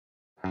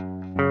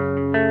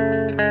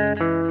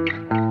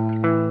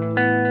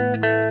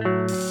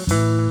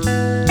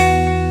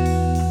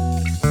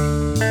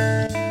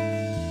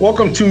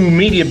Welcome to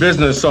Media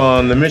Business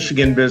on the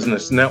Michigan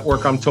Business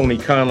Network. I'm Tony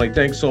Conley.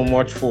 Thanks so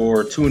much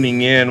for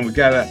tuning in. We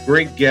got a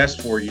great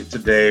guest for you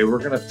today. We're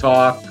going to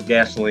talk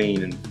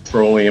gasoline and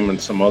petroleum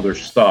and some other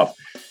stuff.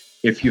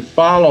 If you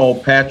follow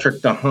Patrick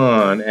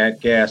DeHaan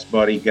at Gas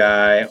Buddy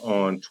Guy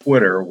on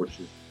Twitter, which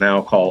is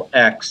now called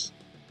X,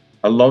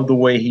 I love the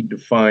way he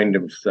defined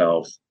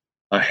himself.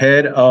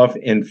 Ahead of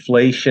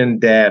inflation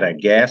data.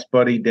 Gas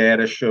Buddy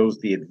data shows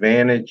the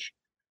advantage.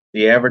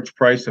 The average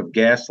price of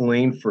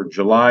gasoline for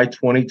July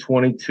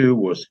 2022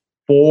 was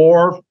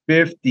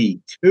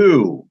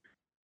 $4.52.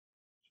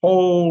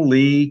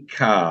 Holy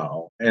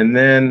cow. And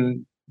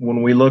then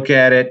when we look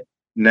at it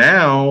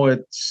now,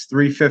 it's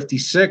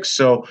 $3.56.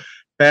 So,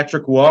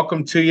 Patrick,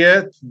 welcome to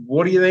you.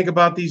 What do you think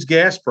about these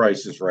gas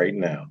prices right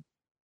now?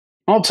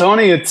 Well,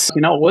 Tony, it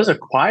was a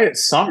quiet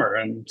summer,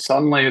 and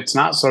suddenly it's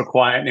not so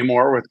quiet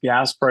anymore with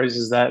gas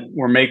prices that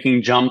we're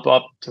making jump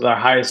up to their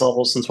highest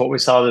level since what we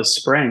saw this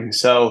spring.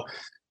 So,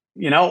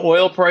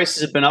 oil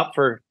prices have been up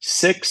for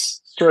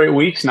 6 straight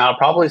weeks now,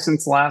 probably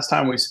since the last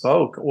time we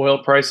spoke.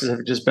 Oil prices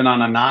have just been on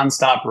a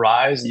nonstop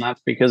rise, and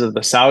that's because of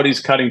the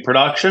Saudis cutting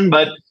production.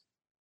 But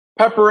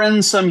pepper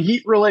in some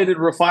heat-related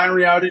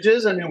refinery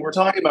outages. I mean, we're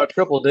talking about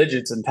triple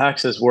digits in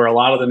Texas, where a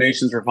lot of the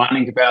nation's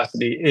refining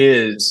capacity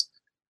is.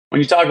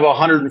 When you talk about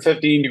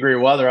 115-degree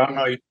weather, I don't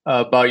know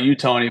about you,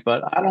 Tony,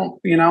 but I don't,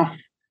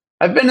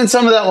 I've been in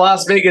some of that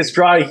Las Vegas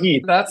dry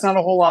heat. That's not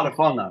a whole lot of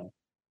fun, though.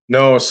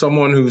 No,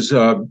 someone who's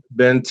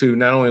been to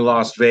not only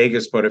Las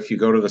Vegas, but if you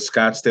go to the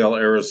Scottsdale,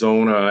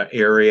 Arizona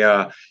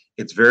area,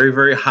 it's very,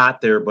 very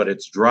hot there, but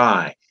it's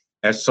dry.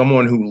 As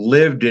someone who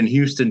lived in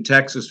Houston,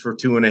 Texas for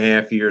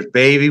 2.5 years,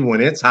 baby,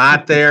 when it's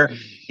hot there,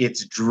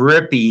 it's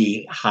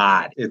drippy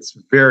hot. It's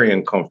very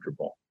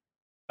uncomfortable.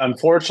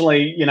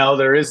 Unfortunately,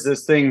 there is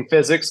this thing,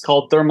 physics,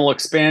 called thermal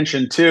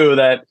expansion, too,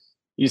 that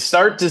you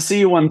start to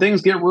see when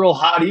things get real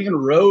hot, even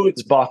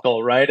roads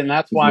buckle, right? And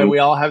that's why we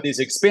all have these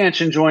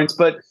expansion joints.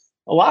 But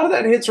a lot of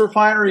that hits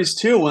refineries,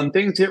 too. When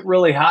things get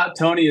really hot,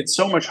 Tony, it's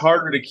so much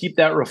harder to keep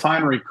that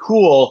refinery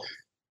cool.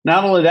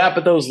 Not only that,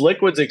 but those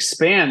liquids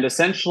expand,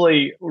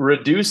 essentially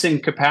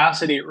reducing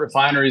capacity at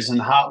refineries in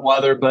hot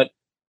weather. But,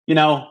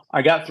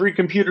 I got 3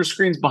 computer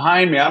screens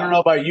behind me. I don't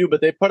know about you,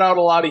 but they put out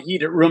a lot of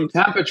heat at room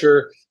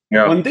temperature.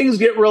 Yeah. When things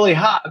get really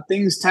hot,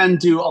 things tend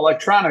to,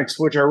 electronics,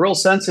 which are real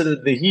sensitive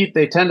to the heat,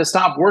 they tend to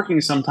stop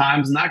working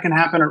sometimes, and that can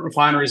happen at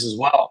refineries as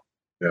well.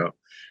 Yeah.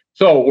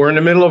 So we're in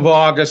the middle of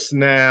August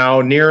now,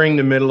 nearing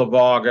the middle of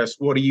August.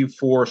 What do you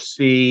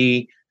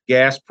foresee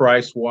gas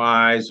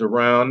price-wise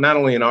around, not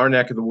only in our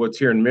neck of the woods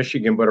here in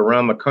Michigan, but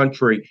around the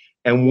country?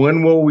 And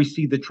when will we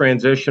see the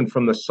transition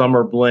from the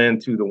summer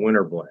blend to the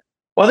winter blend?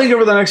 Well, I think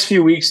over the next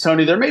few weeks,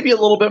 Tony, there may be a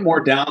little bit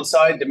more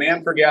downside.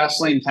 Demand for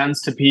gasoline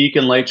tends to peak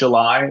in late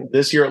July.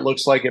 This year, it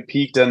looks like it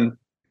peaked in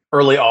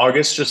early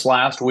August, just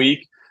last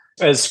week.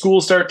 As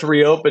schools start to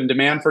reopen,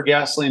 demand for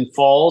gasoline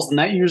falls, and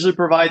that usually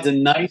provides a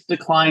nice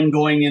decline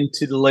going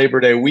into the Labor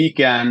Day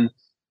weekend.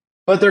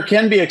 But there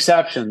can be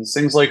exceptions.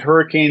 Things like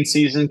hurricane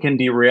season can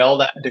derail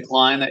that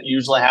decline that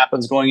usually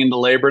happens going into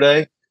Labor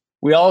Day.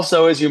 We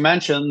also, as you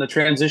mentioned, the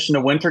transition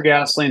to winter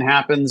gasoline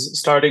happens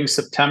starting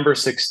September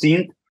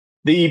 16th.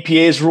 The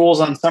EPA's rules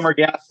on summer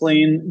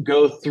gasoline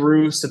go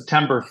through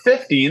September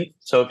 15th.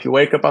 So if you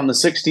wake up on the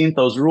 16th,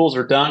 those rules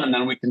are done, and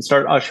then we can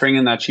start ushering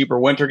in that cheaper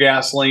winter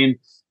gasoline.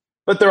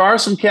 But there are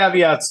some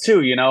caveats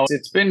too.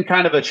 It's been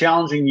kind of a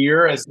challenging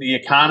year as the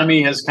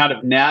economy has kind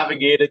of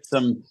navigated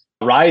some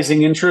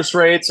rising interest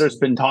rates. There's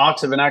been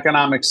talks of an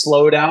economic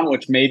slowdown,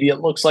 which maybe it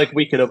looks like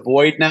we could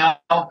avoid now.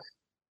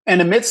 And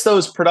amidst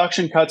those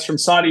production cuts from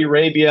Saudi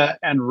Arabia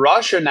and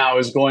Russia now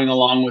is going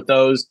along with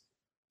those.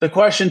 The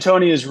question,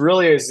 Tony, is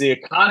the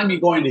economy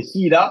going to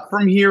heat up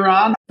from here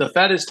on? The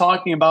Fed is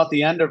talking about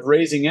the end of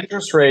raising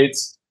interest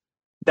rates.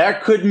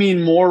 That could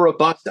mean more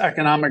robust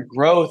economic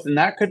growth, and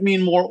that could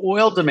mean more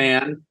oil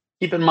demand.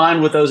 Keep in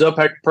mind, with those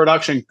OPEC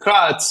production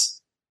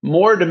cuts,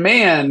 more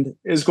demand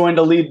is going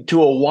to lead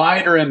to a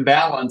wider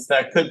imbalance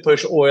that could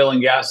push oil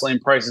and gasoline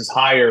prices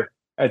higher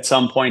at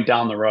some point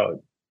down the road.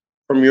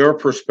 From your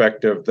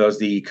perspective, does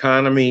the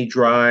economy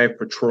drive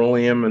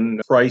petroleum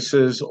and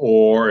prices,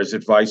 or is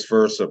it vice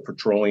versa?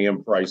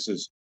 Petroleum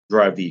prices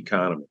drive the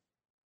economy?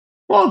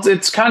 Well,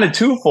 it's kind of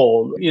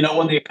twofold.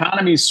 When the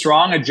economy is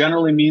strong, it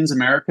generally means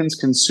Americans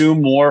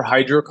consume more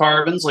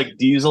hydrocarbons like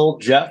diesel,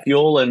 jet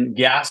fuel, and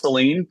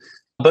gasoline.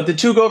 But the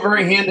two go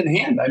very hand in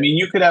hand. I mean,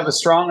 you could have a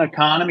strong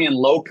economy and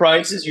low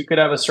prices. You could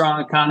have a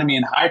strong economy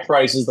and high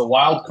prices. The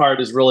wild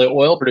card is really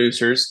oil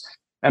producers.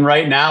 And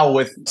right now,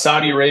 with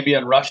Saudi Arabia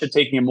and Russia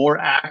taking a more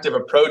active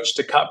approach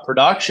to cut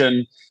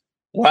production,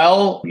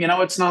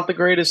 it's not the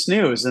greatest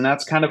news. And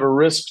that's kind of a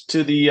risk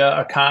to the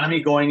economy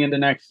going into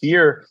next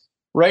year.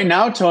 Right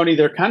now, Tony,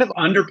 they're kind of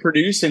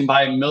underproducing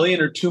by 1 million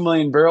or 2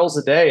 million barrels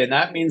a day. And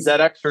that means that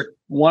extra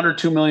 1 or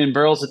 2 million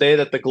barrels a day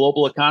that the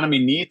global economy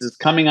needs is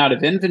coming out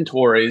of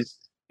inventories.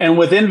 And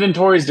with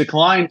inventories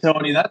decline,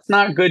 Tony, that's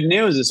not good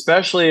news,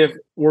 especially if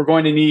we're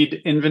going to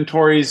need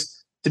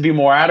inventories to be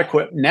more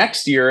adequate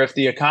next year, if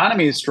the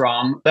economy is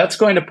strong, that's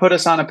going to put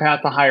us on a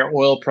path to higher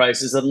oil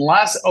prices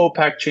unless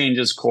OPEC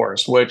changes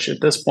course, which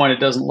at this point,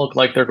 it doesn't look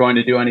like they're going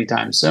to do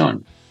anytime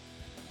soon.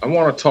 I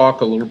want to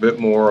talk a little bit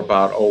more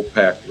about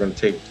OPEC. We're going to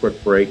take a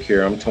quick break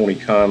here. I'm Tony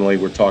Conley.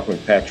 We're talking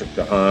with Patrick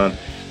DeHaan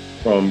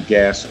from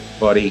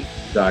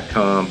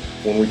GasBuddy.com.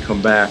 When we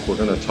come back, we're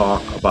going to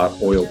talk about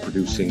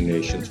oil-producing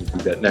nations. We'll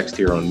do that next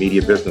here on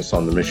Media Business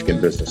on the Michigan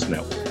Business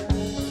Network.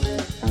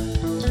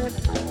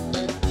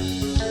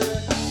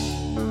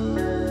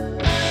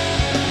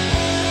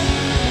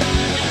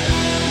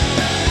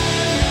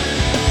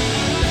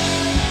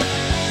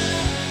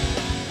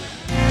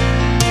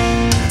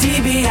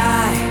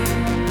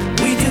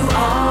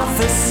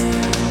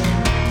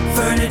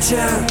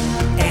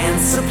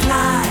 And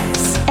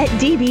supplies. At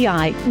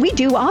DBI, we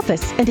do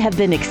office and have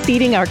been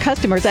exceeding our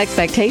customers'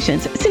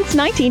 expectations since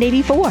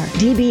 1984.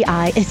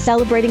 DBI is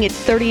celebrating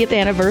its 30th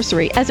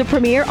anniversary as a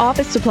premier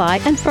office supply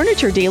and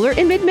furniture dealer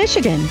in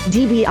mid-Michigan.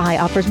 DBI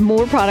offers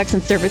more products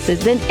and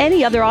services than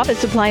any other office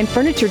supply and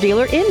furniture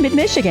dealer in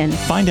mid-Michigan.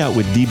 Find out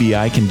what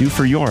DBI can do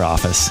for your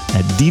office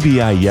at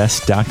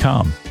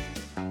dbiyes.com.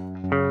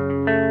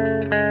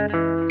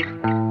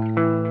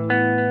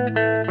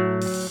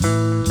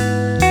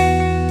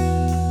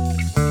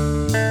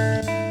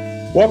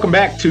 Welcome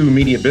back to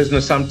Media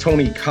Business. I'm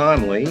Tony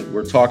Conley.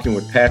 We're talking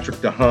with Patrick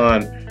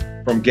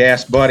DeHaan from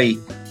Gas Buddy.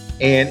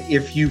 And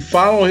if you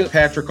follow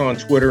Patrick on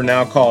Twitter,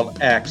 now called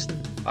X,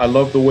 I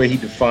love the way he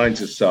defines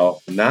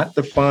himself. Not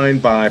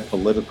defined by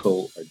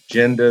political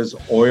agendas,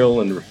 oil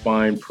and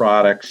refined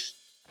products,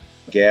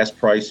 gas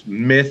price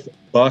myth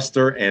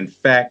buster, and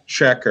fact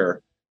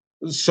checker.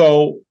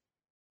 So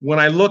when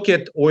I look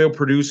at oil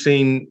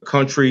producing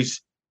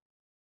countries,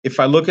 if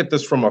I look at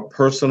this from a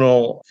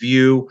personal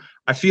view,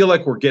 I feel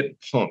like we're getting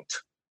punked.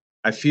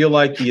 I feel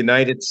like the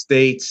United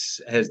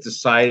States has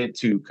decided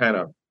to kind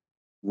of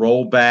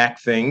roll back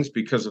things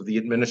because of the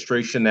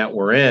administration that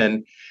we're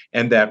in,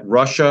 and that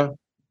Russia,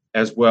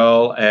 as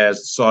well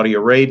as Saudi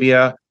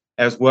Arabia,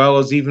 as well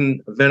as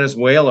even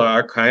Venezuela,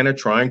 are kind of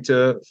trying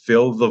to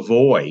fill the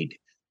void.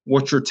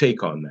 What's your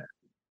take on that?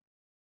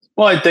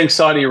 Well, I think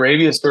Saudi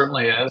Arabia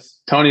certainly is.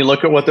 Tony,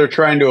 look at what they're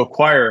trying to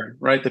acquire,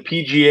 right? The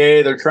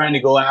PGA, they're trying to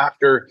go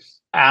after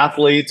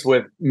athletes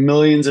with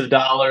millions of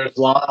dollars.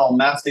 Lionel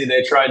Messi,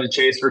 they tried to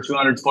chase for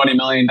 $220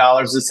 million.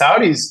 The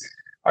Saudis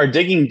are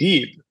digging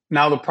deep.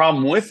 Now, the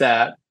problem with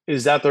that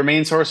is that their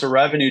main source of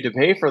revenue to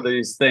pay for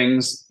these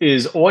things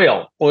is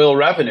oil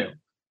revenue.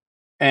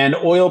 And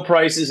oil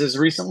prices as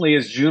recently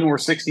as June were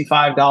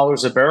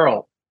 $65 a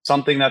barrel,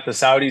 something that the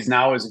Saudis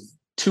now is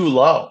too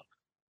low.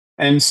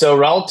 And so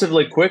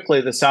relatively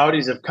quickly, the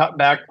Saudis have cut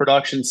back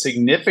production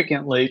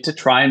significantly to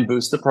try and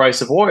boost the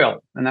price of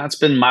oil. And that's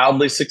been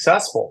mildly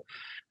successful.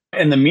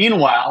 In the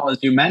meanwhile, as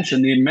you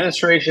mentioned, the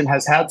administration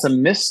has had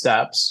some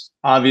missteps,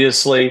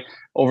 obviously,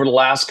 over the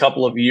last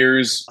couple of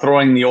years,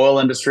 throwing the oil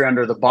industry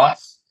under the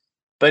bus,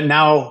 but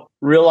now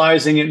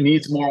realizing it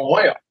needs more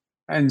oil.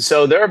 And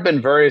so there have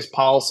been various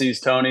policies,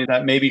 Tony,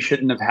 that maybe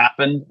shouldn't have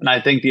happened. And I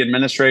think the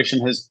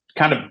administration has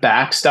kind of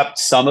backstepped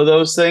some of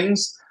those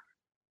things.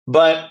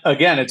 But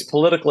again, it's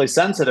politically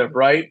sensitive,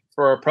 right?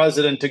 For a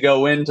president to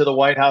go into the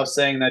White House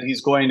saying that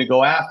he's going to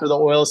go after the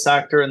oil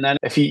sector. And then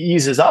if he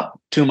eases up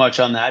too much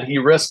on that, he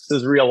risks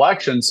his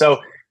reelection. So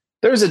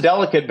there's a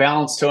delicate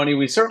balance, Tony.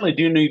 We certainly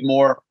do need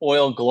more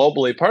oil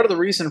globally. Part of the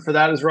reason for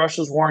that is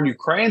Russia's war in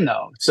Ukraine,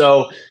 though.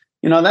 So,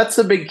 that's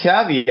the big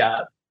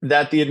caveat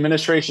that the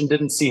administration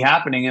didn't see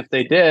happening. If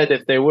they did,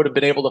 if they would have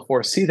been able to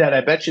foresee that,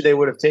 I bet you they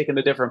would have taken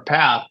a different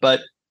path.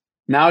 But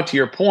now, to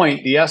your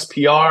point, the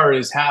SPR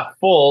is half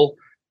full.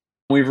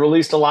 We've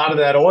released a lot of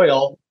that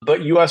oil,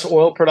 but U.S.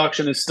 oil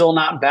production is still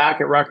not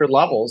back at record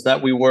levels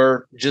that we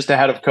were just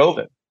ahead of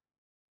COVID.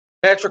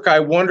 Patrick,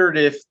 I wondered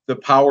if the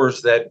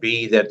powers that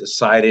be that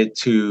decided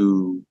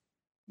to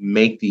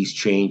make these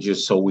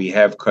changes, so we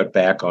have cut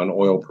back on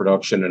oil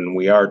production and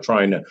we are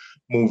trying to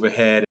move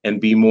ahead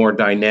and be more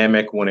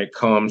dynamic when it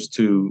comes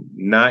to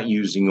not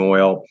using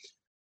oil.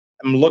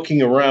 I'm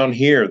looking around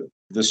here.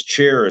 This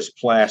chair is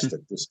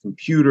plastic, this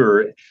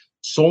computer.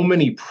 So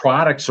many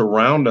products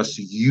around us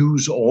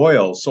use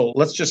oil. So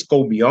let's just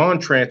go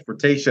beyond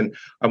transportation.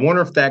 I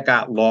wonder if that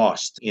got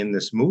lost in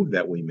this move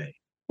that we made.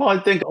 Well, I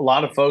think a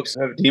lot of folks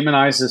have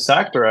demonized the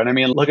sector. And I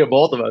mean, look at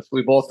both of us.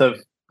 We both have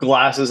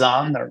glasses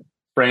on. Their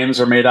frames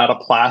are made out of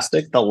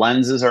plastic. The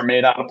lenses are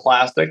made out of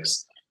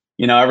plastics.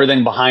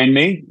 Everything behind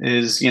me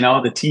is, the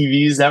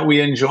TVs that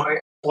we enjoy.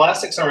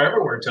 Plastics are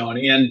everywhere,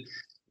 Tony. And,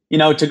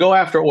 to go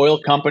after oil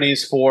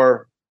companies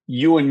for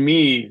you and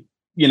me,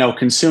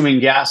 consuming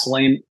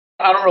gasoline,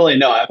 I don't really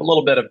know. I have a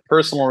little bit of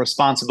personal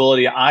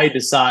responsibility. I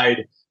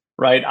decide,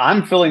 right?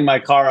 I'm filling my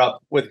car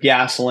up with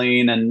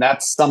gasoline, and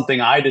that's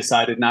something I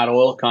decided, not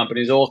oil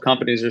companies. Oil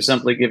companies are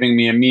simply giving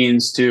me a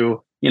means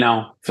to,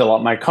 fill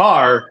up my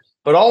car.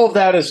 But all of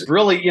that is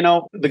really,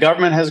 the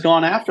government has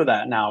gone after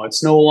that now.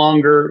 It's no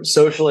longer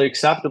socially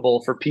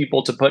acceptable for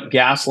people to put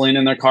gasoline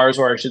in their cars,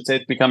 or I should say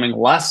it's becoming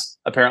less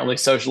apparently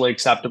socially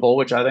acceptable,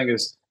 which I think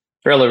is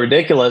fairly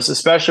ridiculous,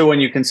 especially when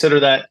you consider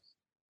that,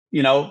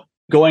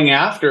 going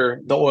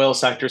after the oil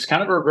sector is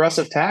kind of a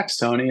regressive tax,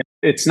 Tony.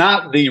 It's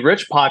not the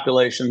rich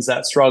populations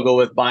that struggle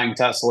with buying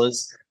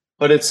Teslas,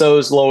 but it's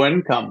those low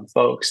income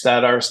folks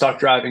that are stuck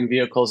driving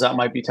vehicles that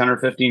might be 10 or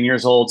 15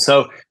 years old.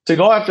 So to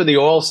go after the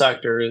oil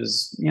sector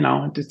is,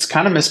 it's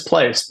kind of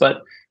misplaced,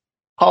 but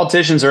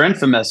politicians are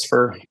infamous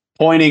for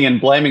pointing and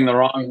blaming the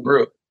wrong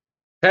group.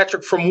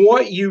 Patrick, from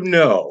what you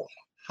know,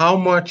 how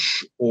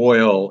much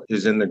oil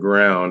is in the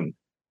ground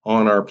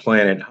on our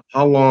planet?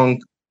 How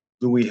long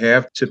do we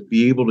have to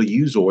be able to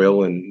use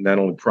oil in not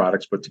only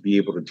products, but to be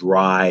able to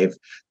drive,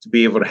 to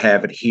be able to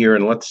have it here?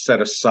 And let's set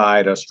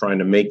aside us trying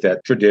to make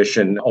that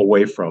tradition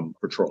away from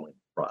petroleum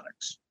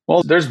products.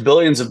 Well, there's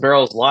billions of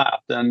barrels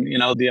left. And,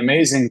 the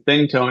amazing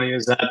thing, Tony,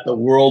 is that the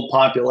world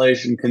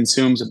population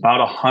consumes about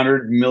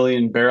 100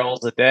 million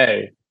barrels a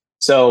day.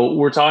 So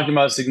we're talking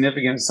about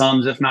significant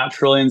sums, if not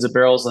trillions of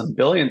barrels and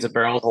billions of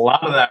barrels. A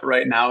lot of that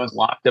right now is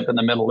locked up in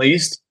the Middle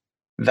East.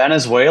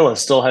 Venezuela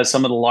still has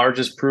some of the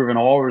largest proven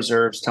oil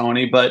reserves,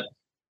 Tony, but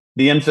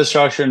the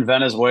infrastructure in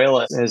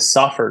Venezuela has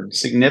suffered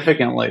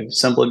significantly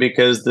simply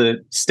because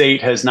the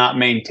state has not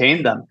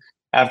maintained them.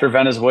 After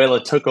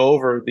Venezuela took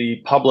over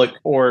the public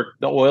or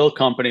the oil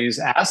companies'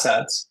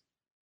 assets,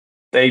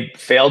 they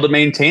failed to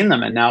maintain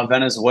them. And now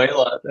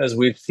Venezuela, as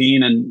we've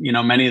seen in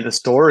many of the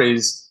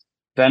stories,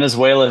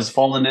 Venezuela has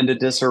fallen into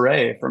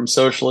disarray from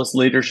socialist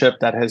leadership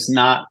that has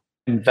not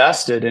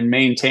invested in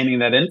maintaining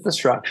that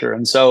infrastructure.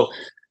 And so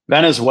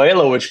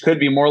Venezuela, which could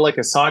be more like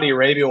a Saudi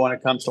Arabia when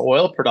it comes to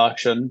oil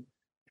production,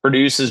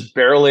 produces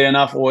barely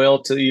enough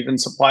oil to even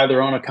supply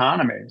their own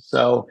economy.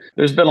 So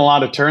there's been a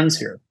lot of turns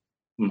here.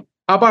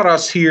 How about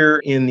us here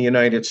in the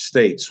United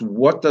States?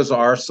 What does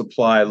our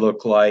supply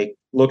look like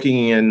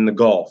looking in the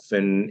Gulf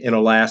and in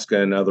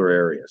Alaska and other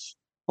areas?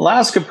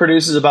 Alaska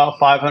produces about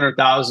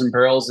 500,000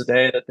 barrels a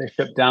day that they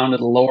ship down to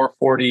the lower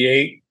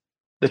 48.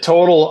 The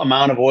total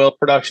amount of oil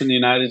production in the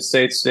United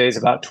States today is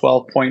about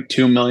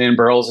 12.2 million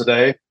barrels a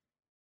day.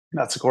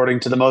 That's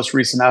according to the most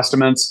recent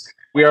estimates.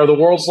 We are the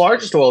world's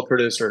largest oil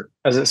producer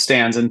as it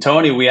stands. And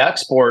Tony, we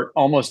export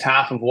almost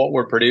half of what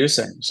we're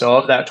producing. So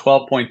of that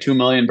 12.2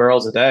 million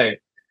barrels a day,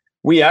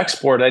 we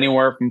export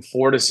anywhere from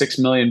 4 to 6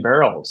 million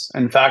barrels.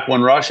 In fact,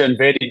 when Russia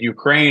invaded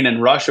Ukraine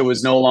and Russia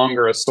was no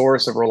longer a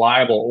source of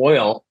reliable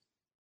oil,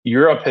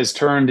 Europe has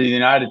turned to the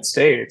United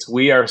States.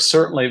 We are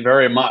certainly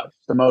very much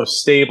the most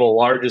stable,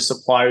 largest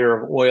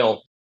supplier of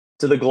oil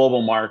to the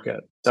global market.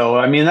 So,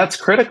 that's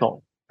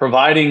critical.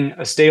 Providing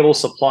a stable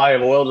supply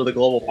of oil to the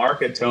global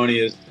market, Tony,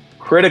 is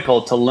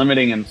critical to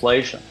limiting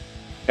inflation.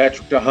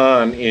 Patrick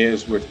DeHaan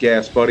is with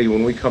Gas Buddy.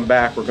 When we come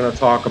back, we're going to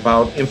talk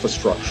about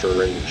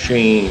infrastructure and the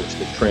change,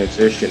 the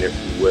transition,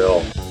 if you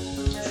will,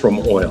 from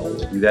oil.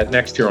 We'll do that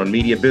next here on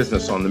Media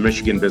Business on the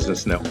Michigan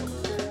Business Network.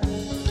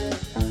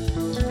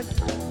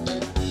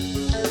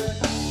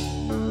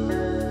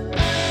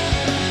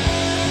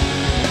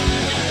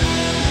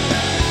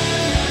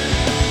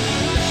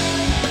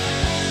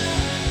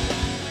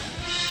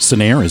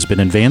 Sanair has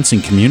been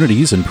advancing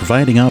communities and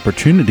providing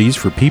opportunities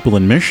for people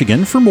in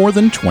Michigan for more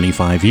than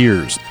 25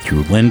 years.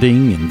 Through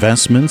lending,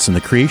 investments, and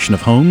the creation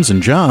of homes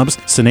and jobs,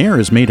 Sanair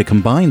has made a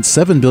combined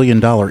 $7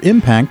 billion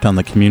impact on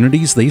the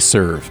communities they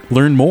serve.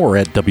 Learn more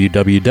at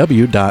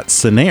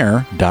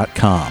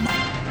www.sanair.com.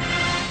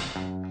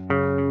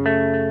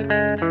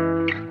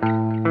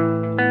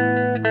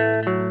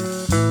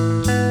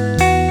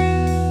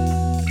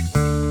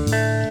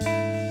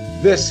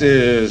 This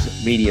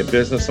is Media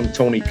Business. I'm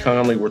Tony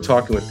Conley. We're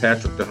talking with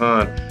Patrick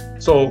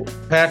DeHaan. So,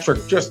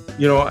 Patrick,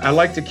 I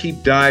like to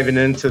keep diving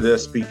into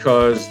this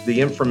because the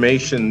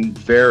information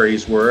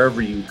varies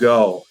wherever you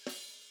go.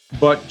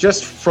 But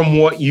just from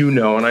what you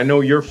know, and I know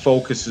your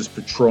focus is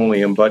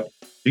petroleum, but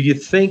do you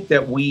think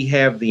that we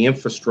have the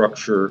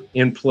infrastructure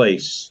in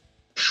place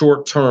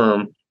short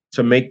term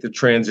to make the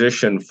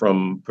transition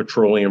from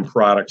petroleum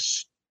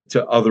products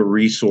to other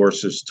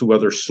resources, to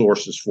other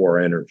sources for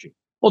our energy?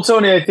 Well,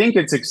 Tony, I think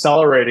it's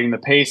accelerating the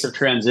pace of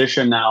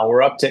transition now.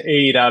 We're up to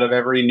 8 out of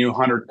every new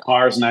 100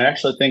 cars, and I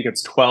actually think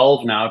it's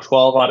 12 now.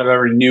 12 out of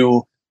every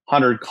new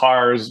 100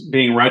 cars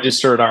being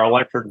registered are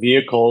electric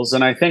vehicles.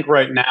 And I think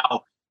right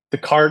now the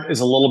cart is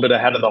a little bit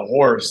ahead of the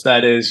horse.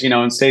 That is,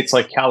 in states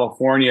like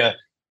California,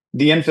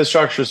 the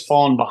infrastructure has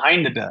fallen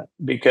behind a bit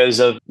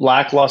because of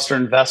lackluster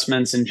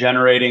investments in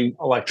generating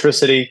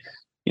electricity.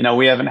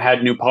 We haven't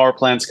had new power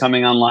plants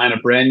coming online. A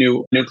brand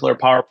new nuclear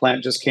power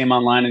plant just came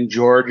online in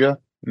Georgia,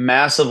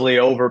 massively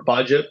over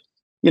budget.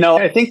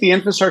 I think the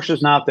infrastructure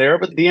is not there,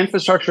 but the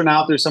infrastructure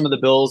now through some of the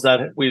bills that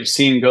we've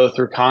seen go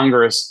through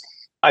Congress,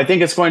 I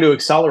think it's going to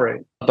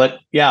accelerate. But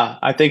yeah,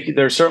 I think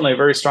there's certainly a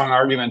very strong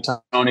argument,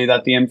 Tony,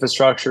 that the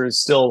infrastructure is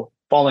still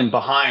falling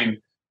behind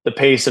the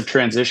pace of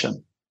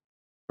transition.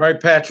 All right,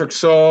 Patrick.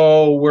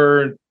 So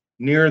we're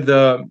near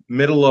the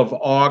middle of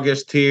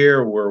August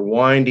here. We're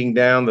winding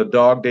down the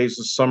dog days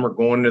of summer,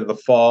 going into the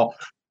fall.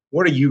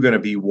 What are you going to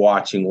be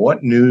watching?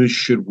 What news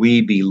should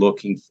we be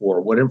looking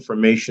for? What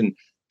information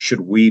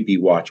should we be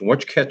watching?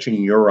 What's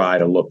catching your eye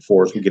to look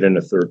for as we get into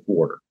third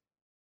quarter?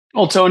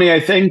 Well, Tony, I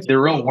think the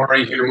real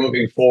worry here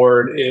moving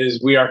forward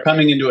is we are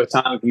coming into a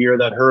time of year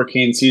that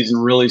hurricane season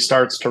really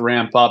starts to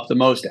ramp up. The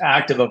most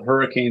active of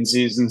hurricane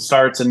season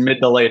starts in mid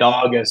to late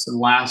August and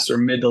lasts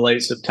through mid to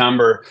late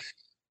September.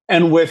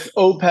 And with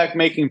OPEC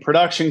making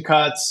production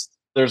cuts,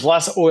 there's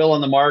less oil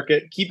in the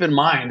market. Keep in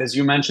mind, as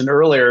you mentioned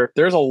earlier,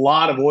 there's a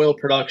lot of oil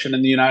production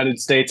in the United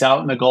States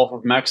out in the Gulf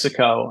of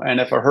Mexico.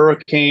 And if a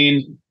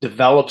hurricane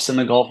develops in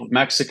the Gulf of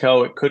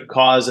Mexico, it could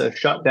cause a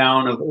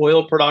shutdown of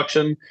oil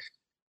production.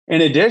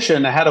 In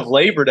addition, ahead of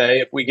Labor Day,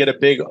 if we get a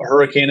big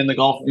hurricane in the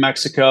Gulf of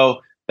Mexico,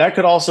 that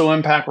could also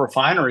impact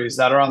refineries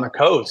that are on the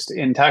coast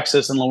in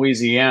Texas and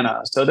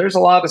Louisiana. So there's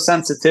a lot of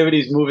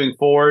sensitivities moving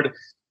forward.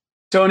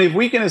 Tony, if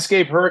we can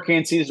escape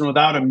hurricane season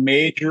without a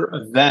major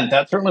event,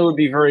 that certainly would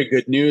be very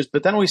good news.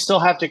 But then we still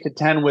have to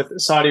contend with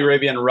Saudi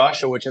Arabia and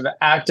Russia, which have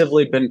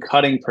actively been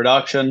cutting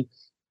production.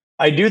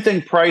 I do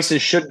think prices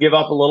should give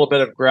up a little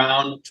bit of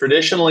ground.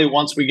 Traditionally,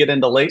 once we get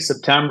into late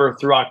September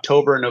through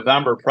October and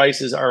November,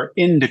 prices are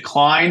in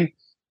decline.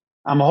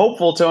 I'm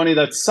hopeful, Tony,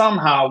 that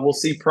somehow we'll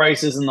see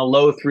prices in the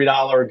low $3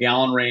 a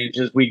gallon range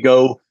as we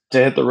go to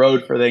hit the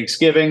road for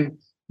Thanksgiving.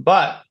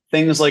 But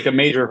things like a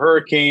major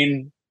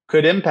hurricane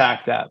could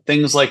impact that.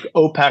 Things like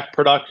OPEC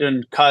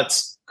production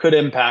cuts could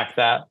impact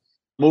that.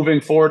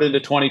 Moving forward into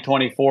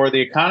 2024, the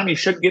economy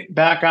should get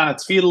back on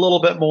its feet a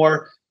little bit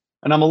more.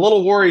 And I'm a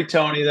little worried,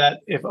 Tony,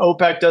 that if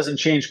OPEC doesn't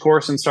change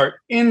course and start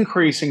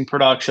increasing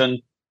production,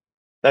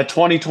 that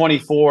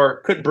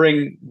 2024 could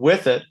bring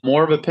with it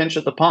more of a pinch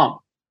at the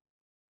pump.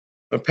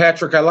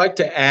 Patrick, I like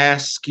to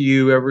ask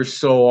you every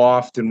so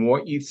often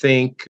what you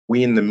think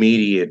we in the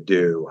media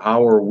do.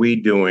 How are we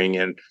doing?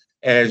 And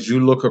as you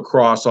look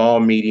across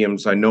all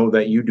mediums, I know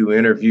that you do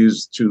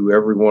interviews to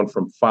everyone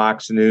from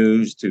Fox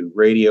News to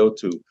radio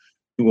to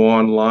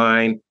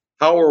online.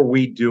 How are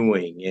we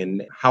doing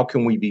and how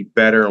can we be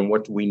better and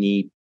what do we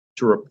need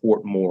to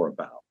report more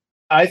about?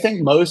 I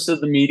think most of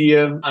the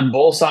media on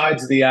both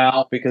sides of the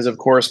aisle, because of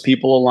course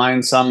people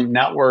align some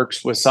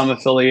networks with some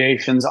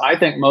affiliations. I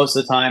think most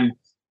of the time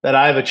that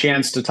I have a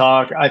chance to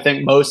talk, I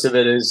think most of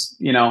it is,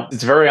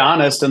 it's very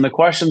honest. And the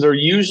questions are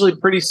usually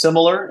pretty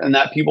similar and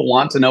that people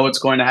want to know what's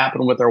going to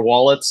happen with their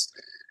wallets.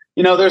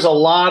 There's a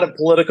lot of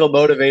political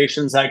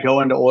motivations that go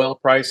into oil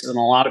prices and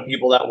a lot of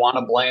people that want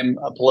to blame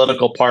a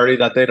political party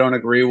that they don't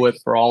agree with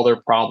for all their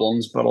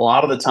problems. But a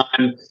lot of the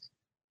time,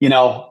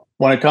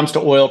 when it comes to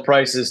oil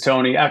prices,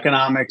 Tony,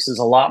 economics is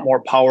a lot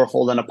more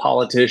powerful than a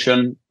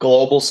politician,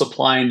 global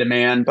supply and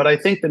demand. But I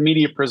think the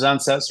media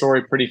presents that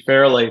story pretty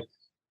fairly.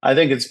 I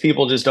think it's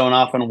people just don't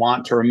often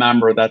want to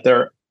remember that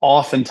they're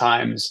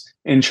oftentimes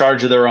in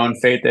charge of their own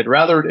fate.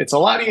 It's a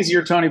lot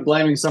easier, Tony,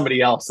 blaming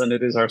somebody else than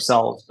it is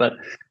ourselves. But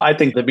I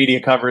think the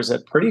media covers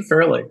it pretty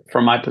fairly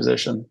from my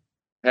position.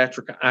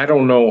 Patrick, I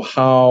don't know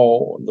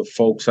how the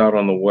folks out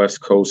on the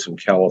West Coast in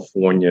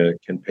California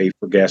can pay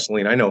for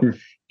gasoline. I know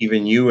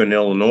even you in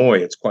Illinois,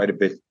 it's quite a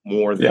bit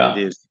more than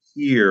it is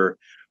here.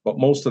 But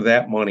most of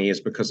that money is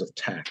because of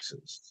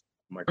taxes.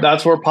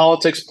 That's where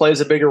politics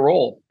plays a bigger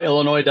role.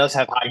 Illinois does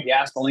have high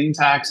gasoline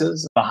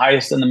taxes, the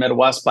highest in the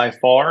Midwest by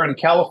far. And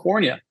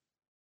California,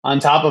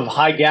 on top of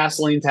high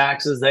gasoline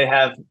taxes, they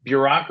have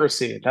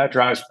bureaucracy. That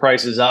drives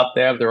prices up.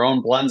 They have their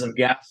own blends of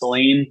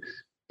gasoline.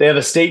 They have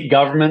a state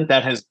government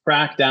that has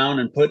cracked down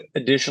and put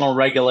additional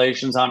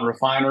regulations on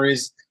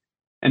refineries.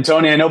 And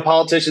Tony, I know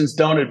politicians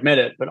don't admit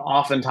it, but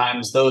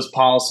oftentimes those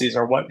policies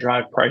are what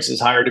drive prices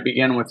higher to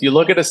begin with. You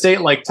look at a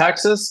state like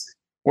Texas,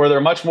 where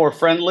they're much more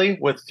friendly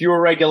with fewer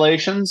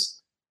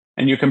regulations.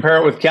 And you compare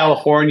it with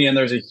California, and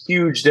there's a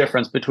huge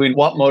difference between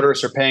what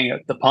motorists are paying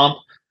at the pump.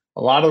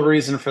 A lot of the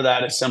reason for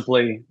that is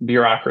simply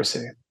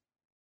bureaucracy.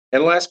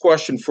 And last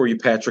question for you,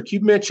 Patrick. You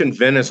mentioned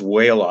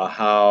Venezuela,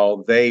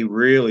 how they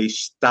really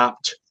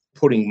stopped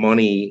putting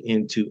money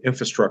into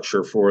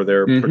infrastructure for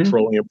their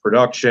petroleum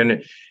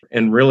production.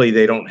 And really,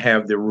 they don't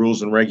have the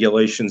rules and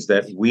regulations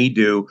that we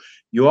do.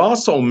 You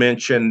also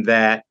mentioned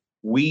that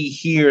we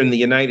here in the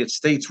United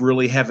States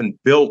really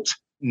haven't built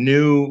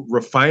new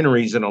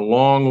refineries in a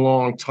long,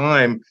 long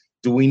time.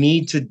 Do we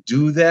need to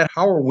do that?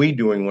 How are we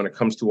doing when it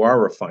comes to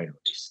our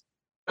refineries?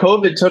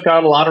 COVID took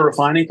out a lot of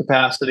refining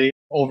capacity,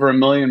 over 1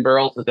 million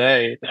barrels a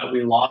day that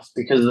we lost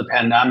because of the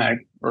pandemic.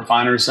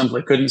 Refineries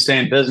simply couldn't stay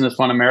in business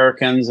when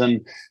Americans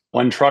and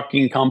when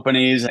trucking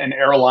companies and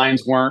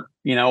airlines weren't,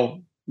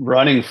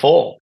 running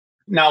full.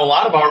 Now, a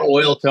lot of our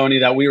oil, Tony,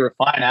 that we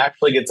refine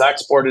actually gets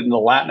exported into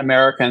Latin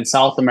America and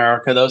South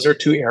America. Those are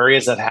two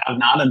areas that have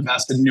not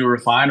invested in new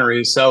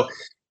refineries. So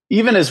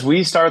even as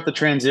we start the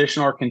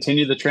transition or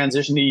continue the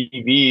transition to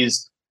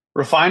EVs,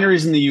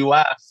 refineries in the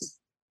U.S.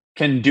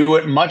 can do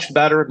it much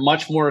better,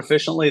 much more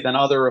efficiently than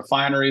other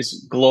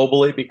refineries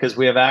globally because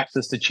we have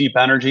access to cheap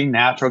energy,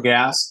 natural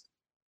gas,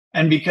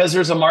 and because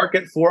there's a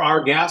market for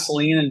our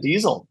gasoline and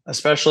diesel,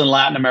 especially in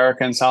Latin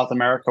America and South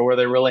America, where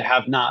they really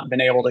have not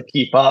been able to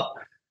keep up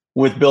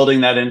with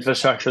building that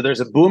infrastructure. There's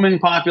a booming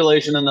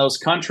population in those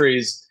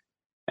countries.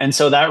 And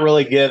so that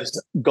really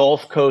gives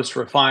Gulf Coast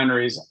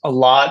refineries a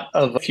lot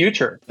of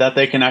future that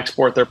they can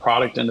export their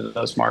product into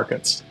those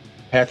markets.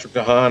 Patrick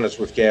DeHaan is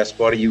with Gas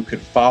Buddy. You can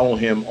follow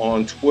him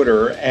on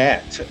Twitter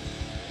at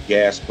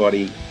Gas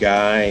Buddy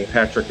Guy.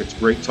 Patrick, it's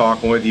great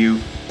talking with you.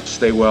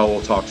 Stay well.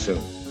 We'll talk soon.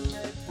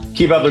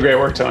 Keep up the great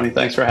work, Tony.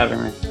 Thanks for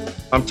having me.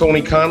 I'm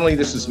Tony Conley.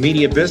 This is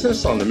Media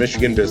Business on the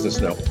Michigan Business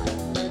Network.